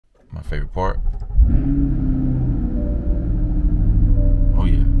My favorite part. Oh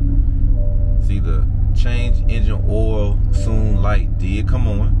yeah. See, the change engine oil soon light did come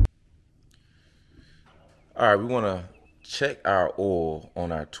on. All right, we want to check our oil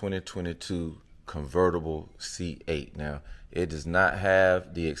on our 2022 convertible C8. Now, it does not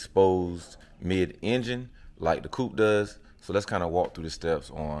have the exposed mid-engine like the coupe does, so let's kind of walk through the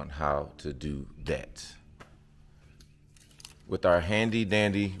steps on how to do that. With our handy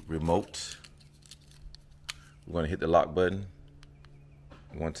dandy remote, we're going to hit the lock button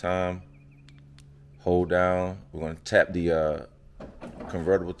one time, hold down. We're going to tap the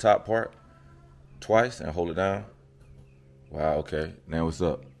convertible top part twice and hold it down. Wow, okay, now what's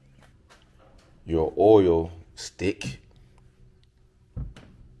up? Your oil stick.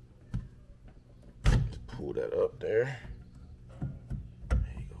 Pull that up there. There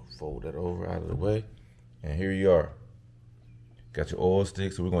you go, fold that over out of the way. And here you are. Got your oil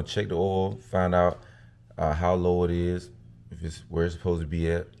stick, so we're gonna check the oil, find out how low it is, if it's where it's supposed to be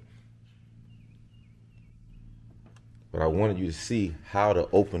at. But I wanted you to see how to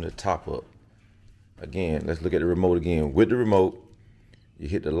open the top up. Again, let's look at the remote again. With the remote, you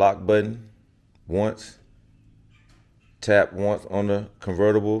hit the lock button once, tap once on the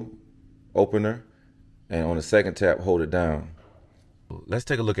convertible opener, and on the second tap, hold it down. Let's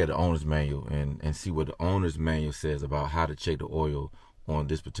take a look at the owner's manual and see what the owner's manual says about how to check the oil on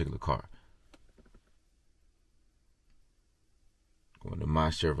this particular car. Go into My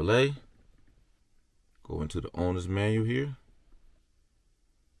Chevrolet, go into the owner's manual here.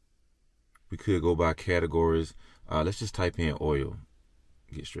 We could go by categories. Let's just type in oil,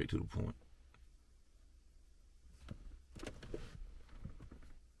 get straight to the point.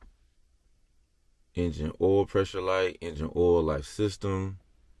 Engine oil pressure light, engine oil life system.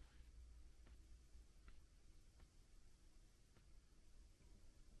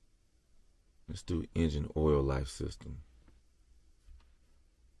 Let's do engine oil life system.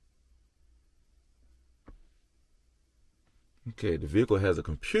 Okay, the vehicle has a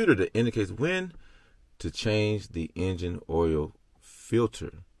computer that indicates when to change the engine oil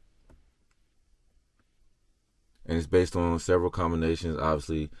filter. And it's based on several combinations,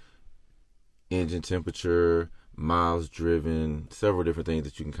 obviously, engine temperature, miles driven, several different things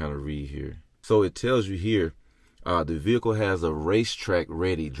that you can kind of read here. So it tells you here, the vehicle has a racetrack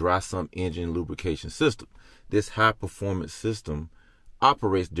ready dry sump engine lubrication system. This high performance system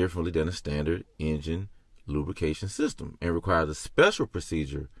operates differently than a standard engine lubrication system and requires a special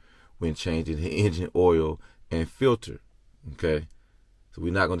procedure when changing the engine oil and filter. Okay, so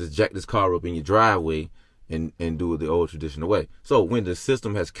we're not going to just jack this car up in your driveway and do it the old traditional way. So when the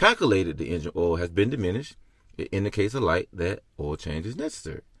system has calculated the engine oil has been diminished, it indicates a light that oil change is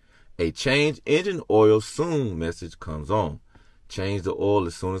necessary. A change engine oil soon message comes on. Change the oil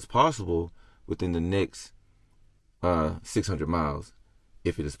as soon as possible within the next 600 miles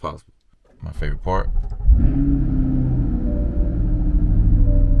if it is possible. My favorite part.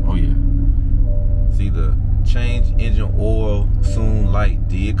 Oh yeah. See, the change engine oil soon light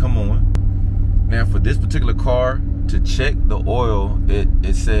did come on. Now for this particular car, to check the oil,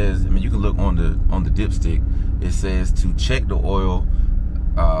 it says, I mean, you can look on the dipstick. It says to check the oil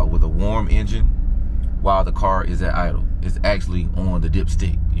with a warm engine while the car is at idle. It's actually on the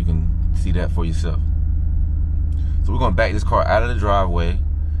dipstick. You can see that for yourself. So we're gonna back this car out of the driveway,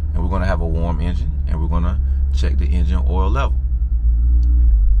 and we're gonna have a warm engine, and we're gonna check the engine oil level.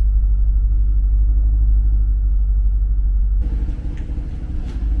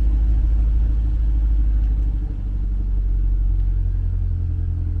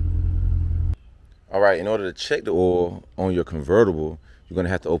 All right, in order to check the oil on your convertible, you're gonna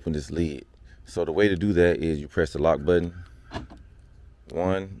have to open this lid. So the way to do that is you press the lock button.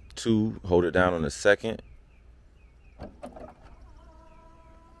 1, 2, hold it down on the second.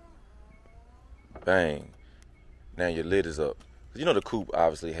 Bang. Now your lid is up. You know the coupe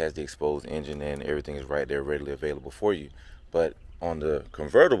obviously has the exposed engine and everything is right there readily available for you. But on the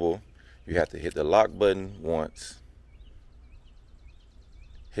convertible, you have to hit the lock button once.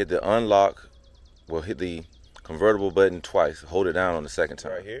 Hit the unlock. Well, hit the convertible button twice. Hold it down on the second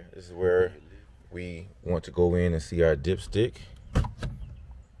time. Right here, this is where we want to go in and see our dipstick. There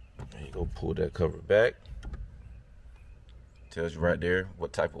you go, pull that cover back. Tells you right there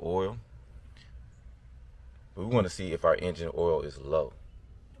what type of oil. But we want to see if our engine oil is low.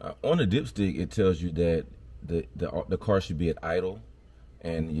 On the dipstick, it tells you that the car should be at idle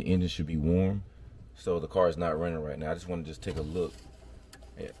and your engine should be warm. So the car is not running right now. I just want to just take a look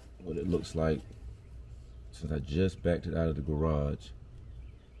at what it looks like since I just backed it out of the garage.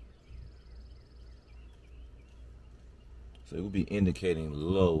 So it will be indicating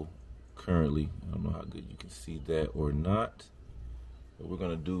low currently. I don't know how good you can see that or not. But we're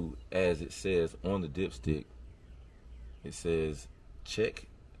gonna do as it says on the dipstick. It says check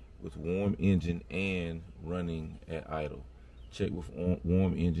with warm engine and running at idle. Check with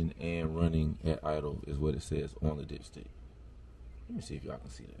warm engine and running at idle is what it says on the dipstick. Let me see if y'all can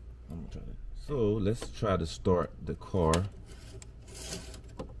see that. I'm gonna try to. So let's try to start the car.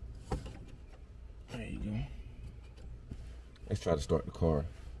 There you go. Let's try to start the car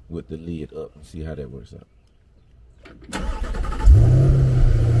with the lid up and see how that works out.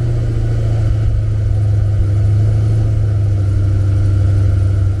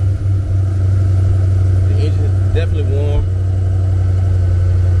 The engine is definitely warm.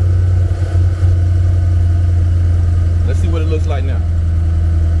 Let's see what it looks like now.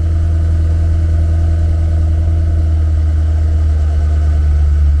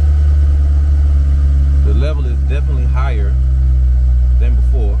 The level is definitely higher than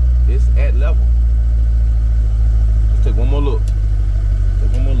before. It's at level. Let's take one more look.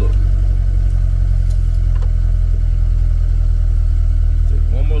 Take one more look.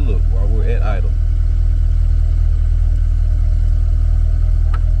 Take one more look while we're at idle.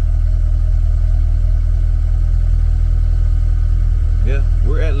 Yeah,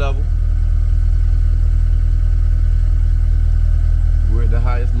 we're at level. We're at the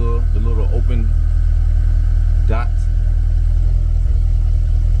highest the little open dots.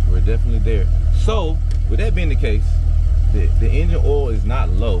 We're definitely there. So, with that being the case, the engine oil is not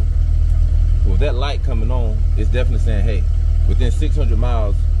low. So with that light coming on, it's definitely saying, hey, within 600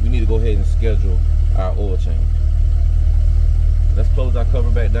 miles, we need to go ahead and schedule our oil change. Let's close our cover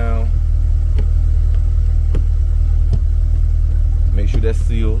back down. Make sure that's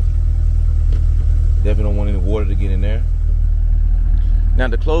sealed. Definitely don't want any water to get in there. Now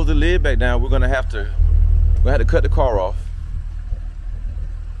to close the lid back down, we're gonna have to cut the car off.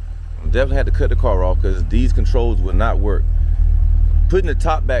 Definitely had to cut the car off because these controls will not work. Putting the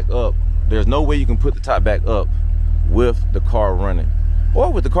top back up, there's no way you can put the top back up with the car running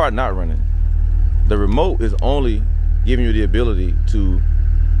or with the car not running. The remote is only giving you the ability to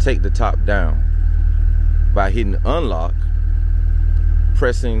take the top down by hitting unlock,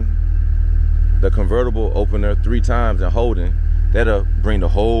 pressing the convertible opener 3 times and holding. That'll bring the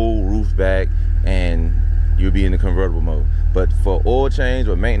whole roof back and you'll be in the convertible mode. But for oil change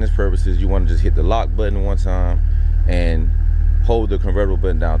or maintenance purposes, you want to just hit the lock button 1 time and hold the convertible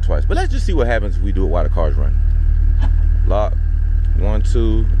button down twice. But let's just see what happens if we do it while the car's running. Lock, 1,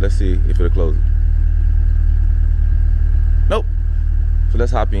 2, let's see if it'll close it. Nope. So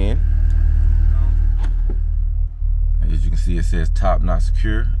let's hop in. As you can see, it says top not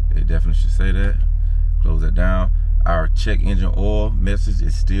secure. It definitely should say that. Close that down. Our check engine oil message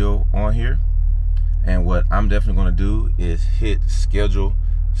is still on here. And what I'm definitely going to do is hit schedule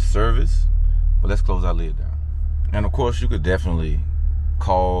service. But let's close our lid down. And of course, you could definitely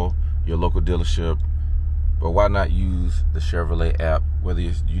call your local dealership. But why not use the Chevrolet app? Whether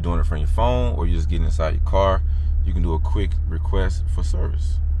you're doing it from your phone or you're just getting inside your car, you can do a quick request for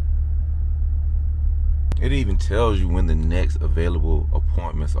service. It even tells you when the next available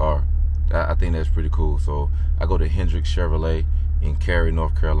appointments are. I think that's pretty cool. So I go to Hendrick Chevrolet in Cary,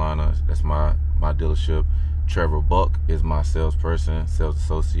 North Carolina. That's my dealership. Trevor Buck is my salesperson, sales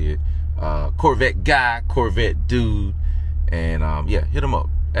associate, Corvette guy, Corvette dude. And yeah, hit him up.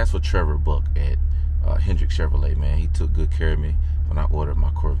 Ask for Trevor Buck at Hendrick Chevrolet, man. He took good care of me when I ordered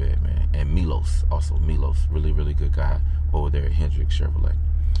my Corvette, man. And Milos, also Milos, really, really good guy over there at Hendrick Chevrolet.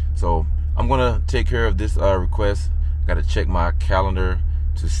 So I'm gonna take care of this request. Got to check my calendar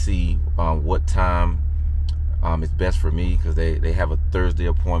to see what time is best for me, because they have a Thursday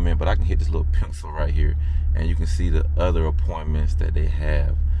appointment. But I can hit this little pencil right here and you can see the other appointments that they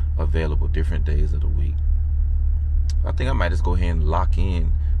have available different days of the week. I think I might just go ahead and lock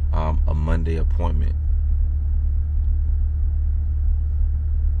in a Monday appointment.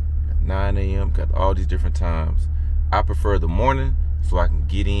 9 a.m. got all these different times. I prefer the morning so I can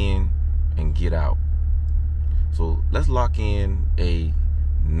get in and get out. So let's lock in a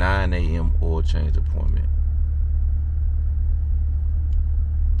 9 a.m. oil change appointment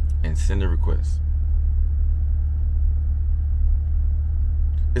and send a request.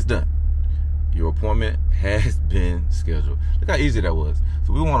 It's done. Your appointment has been scheduled. Look how easy that was.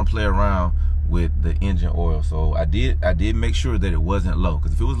 So we want to play around with the engine oil. So I did make sure that it wasn't low,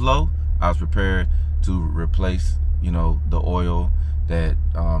 because if it was low, I was prepared to replace, you know, the oil that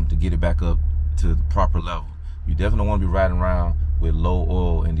to get it back up to the proper level. You definitely want to be riding around with low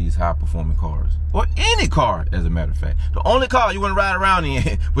oil in these high performing cars, or any car, as a matter of fact. The only car you want to ride around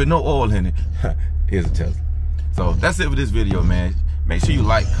in with no oil in it is a Tesla. So that's it for this video, man. Make sure you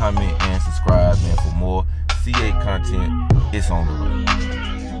like, comment, and subscribe, man, for more C8 content. It's on the way.